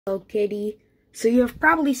Hello Kitty. So you have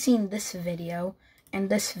probably seen this video and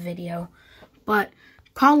this video, but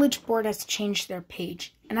College Board has changed their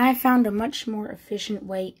page, and I found a much more efficient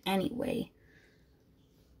way anyway.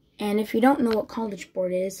 And if you don't know what College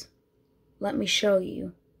Board is, let me show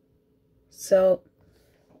you. So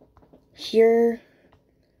here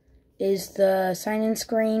is the sign-in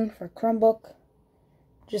screen for Chromebook.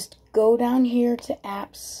 Just go down here to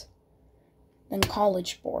apps, then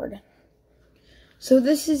College Board. So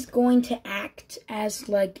this is going to act as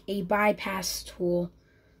like a bypass tool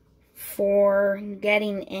for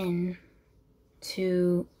getting in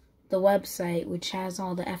to the website, which has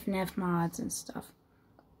all the FNF mods and stuff.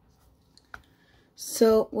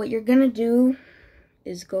 So what you're gonna do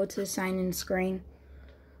is go to the sign-in screen.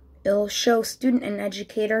 It'll show student and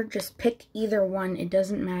educator. Just pick either one, it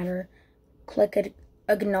doesn't matter. Click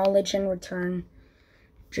acknowledge and return.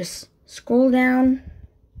 Just scroll down,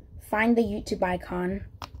 find the YouTube icon,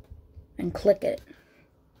 and click it.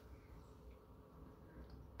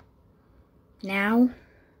 Now,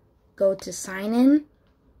 go to sign in,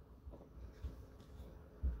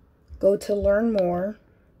 go to learn more,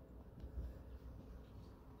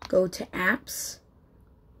 go to apps,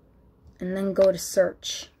 and then go to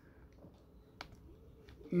search.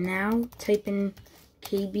 Now, type in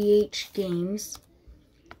KBH Games,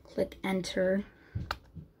 click enter,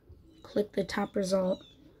 click the top result,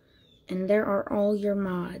 and there are all your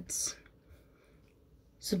mods.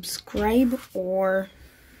 Subscribe, or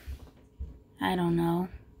I don't know.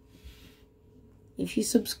 If you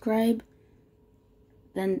subscribe,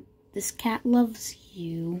 then this cat loves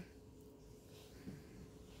you.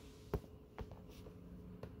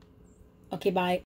 Okay, bye.